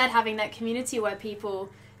like you said, having that community where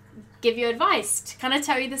people give you advice, to kind of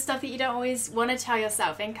tell you the stuff that you don't always want to tell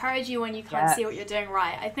yourself, encourage you when you can't see what you're doing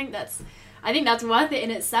right. I think that's worth it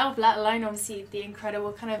in itself, let alone obviously the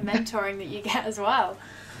incredible kind of mentoring that you get as well.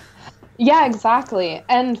 Yeah, exactly.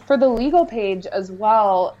 And for the legal page as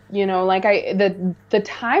well, the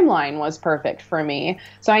timeline was perfect for me.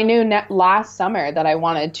 So I knew last summer that I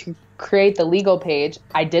wanted to create the legal page.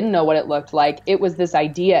 I didn't know what it looked like. It was this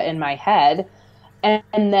idea in my head. And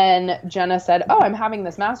then Jenna said, I'm having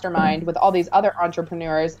this mastermind with all these other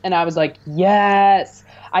entrepreneurs. And I was like, yes,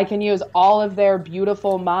 I can use all of their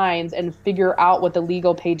beautiful minds and figure out what the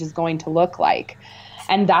legal page is going to look like.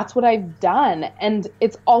 And that's what I've done. And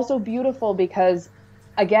it's also beautiful because,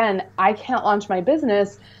 again, I can't launch my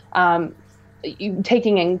business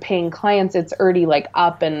taking and paying clients, it's already like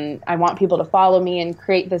up, and I want people to follow me and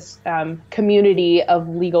create this community of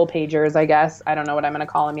legal pagers, I guess. I don't know what I'm going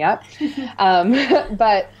to call them yet.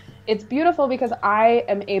 But it's beautiful because I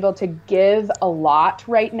am able to give a lot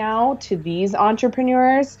right now to these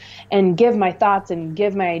entrepreneurs and give my thoughts and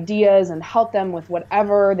give my ideas and help them with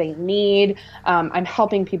whatever they need. I'm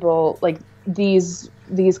helping people like these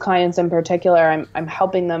clients in particular. I'm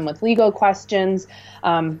helping them with legal questions,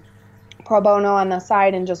 pro bono on the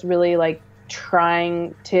side, and just really like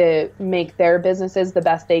trying to make their businesses the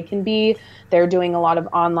best they can be. They're doing a lot of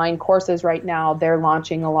online courses right now. They're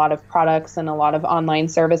launching a lot of products and a lot of online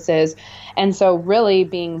services. And so really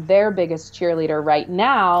being their biggest cheerleader right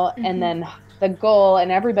now, mm-hmm. and then the goal,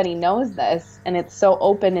 and everybody knows this, and it's so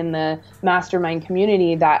open in the mastermind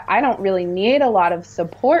community that I don't really need a lot of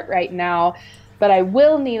support right now, but I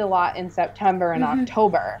will need a lot in September and mm-hmm.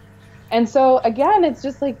 October. And so again, it's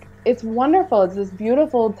just like, it's wonderful. It's this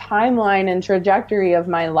beautiful timeline and trajectory of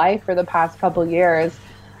my life for the past couple years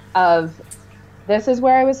of this is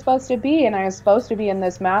where I was supposed to be, and I was supposed to be in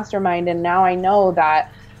this mastermind, and now I know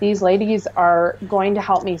that these ladies are going to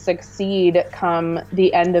help me succeed come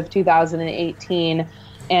the end of 2018.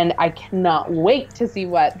 And I cannot wait to see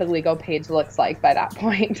what the legal page looks like by that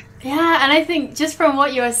point. Yeah, and I think just from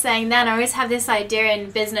what you were saying then, I always have this idea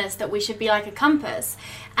in business that we should be like a compass.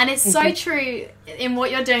 And it's so mm-hmm. true in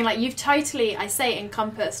what you're doing. Like you've totally, I say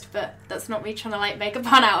encompassed, but that's not me trying to like make a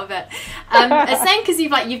pun out of it. It's saying because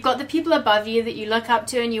you've got the people above you that you look up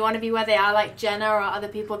to and you want to be where they are, like Jenna or other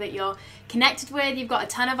people that you're connected with. You've got a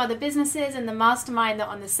ton of other businesses in the mastermind that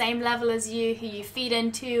are on the same level as you, who you feed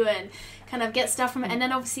into and kind of get stuff from it. And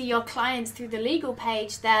then obviously your clients through the legal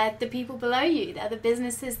page, they're the people below you. They're the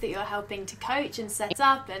businesses that you're helping to coach and set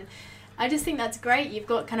up. And I just think that's great. You've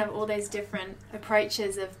got kind of all those different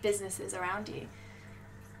approaches of businesses around you.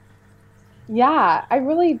 Yeah, I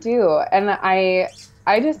really do. And I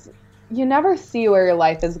just, you never see where your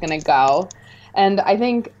life is going to go. And I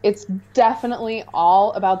think it's definitely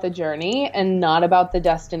all about the journey and not about the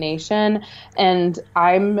destination. And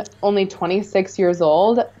I'm only 26 years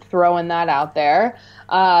old, throwing that out there.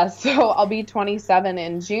 So I'll be 27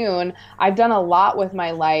 in June. I've done a lot with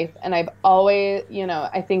my life, and I've always,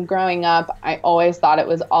 I think growing up, I always thought it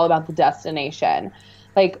was all about the destination.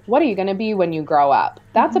 Like, what are you going to be when you grow up?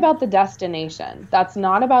 That's mm-hmm. about the destination. That's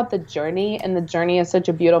not about the journey. And the journey is such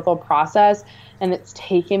a beautiful process. And it's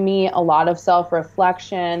taken me a lot of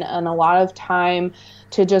self-reflection and a lot of time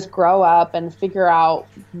to just grow up and figure out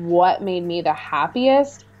what made me the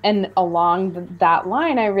happiest. And along that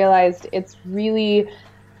line, I realized it's really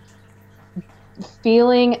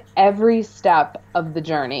feeling every step of the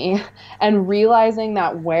journey and realizing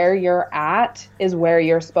that where you're at is where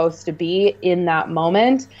you're supposed to be in that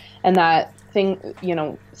moment. And that thing,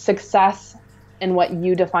 success and what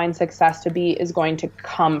you define success to be is going to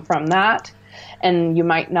come from that. And you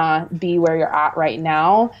might not be where you're at right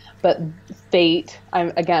now, but fate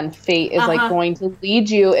is like going to lead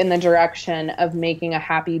you in the direction of making a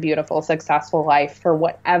happy, beautiful, successful life for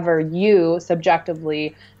whatever you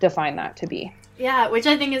subjectively define that to be. Yeah, which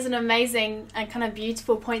I think is an amazing and kind of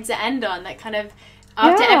beautiful point to end on. That kind of,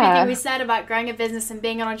 after everything we said about growing a business and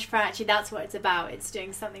being an entrepreneur, actually that's what it's about. It's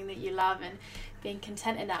doing something that you love and being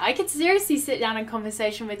content in that. I could seriously sit down in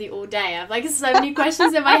conversation with you all day. I have like so many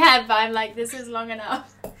questions in my head, but I'm like, this is long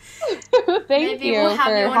enough. Thank you for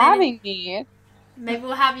having me. Maybe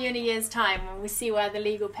we'll have you in a year's time when we see where the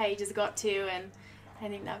legal page has got to, and I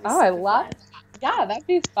think that'd be I love fun. Yeah, that'd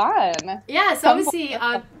be fun. Yeah, so obviously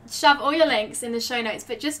I'll shove all your links in the show notes,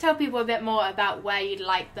 but just tell people a bit more about where you'd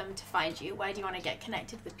like them to find you. Where do you want to get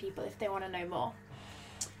connected with people if they want to know more?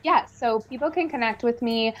 Yeah, so people can connect with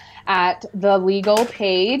me at the legal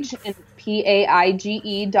page and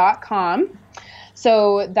paige.com.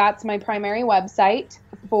 So that's my primary website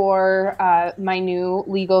for my new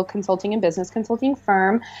legal consulting and business consulting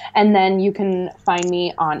firm. And then you can find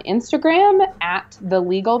me on Instagram at the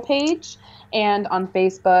legal page and on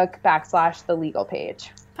Facebook / the legal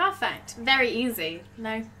page. Perfect. Very easy.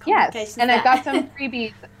 No complications. Yes, and I've got some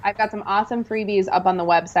freebies. I've got some awesome freebies up on the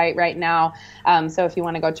website right now. So if you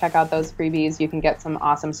want to go check out those freebies, you can get some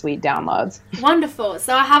awesome, sweet downloads. Wonderful.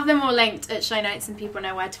 So I have them all linked at show notes and people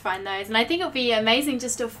know where to find those. And I think it'll be amazing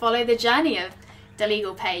just to follow the journey of the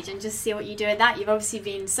legal page and just see what you do with that. You've obviously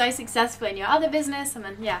been so successful in your other business. And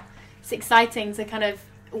then, it's exciting to kind of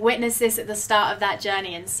witness this at the start of that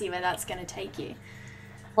journey and see where that's going to take you.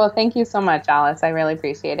 Well, thank you so much, Alice. I really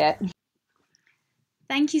appreciate it.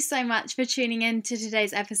 Thank you so much for tuning in to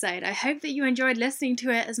today's episode. I hope that you enjoyed listening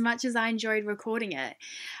to it as much as I enjoyed recording it.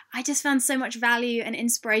 I just found so much value and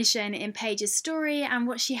inspiration in Paige's story and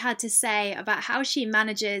what she had to say about how she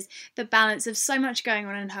manages the balance of so much going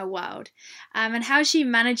on in her world, and how she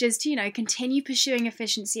manages to, continue pursuing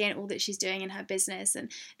efficiency in all that she's doing in her business,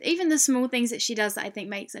 and even the small things that she does that I think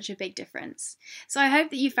make such a big difference. So I hope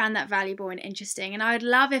that you found that valuable and interesting, and I would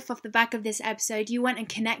love if off the back of this episode you went and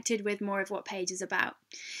connected with more of what Paige is about.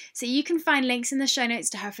 So you can find links in the show notes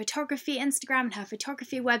to her photography Instagram and her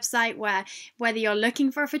photography website, where whether you're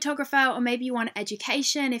looking for a photographer or maybe you want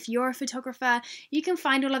education if you're a photographer, you can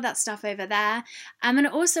find all of that stuff over there. And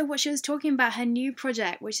also what she was talking about, her new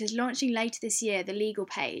project, which is launching later this year, the Legal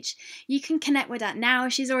Page. You can connect with that now.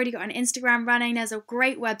 She's already got an Instagram running. There's a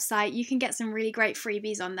great website. You can get some really great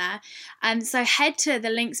freebies on there. So head to the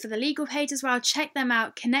links for the Legal Page as well. Check them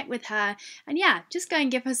out, connect with her, and yeah, just go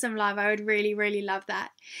and give her some love. I would really, really love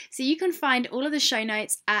that. So you can find all of the show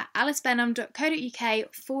notes at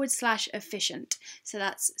alicebenham.co.uk/efficient. So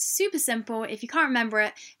that's super simple. If you can't remember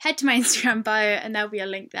it, head to my Instagram bio and there'll be a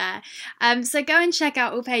link there. So go and check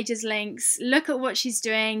out all Paige's links, look at what she's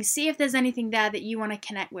doing, see if there's anything there that you want to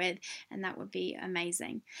connect with, and that would be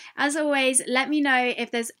amazing. As always, let me know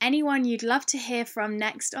if there's anyone you'd love to hear from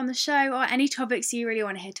next on the show or any topics you really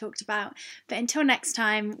want to hear talked about. But until next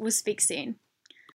time, we'll speak soon.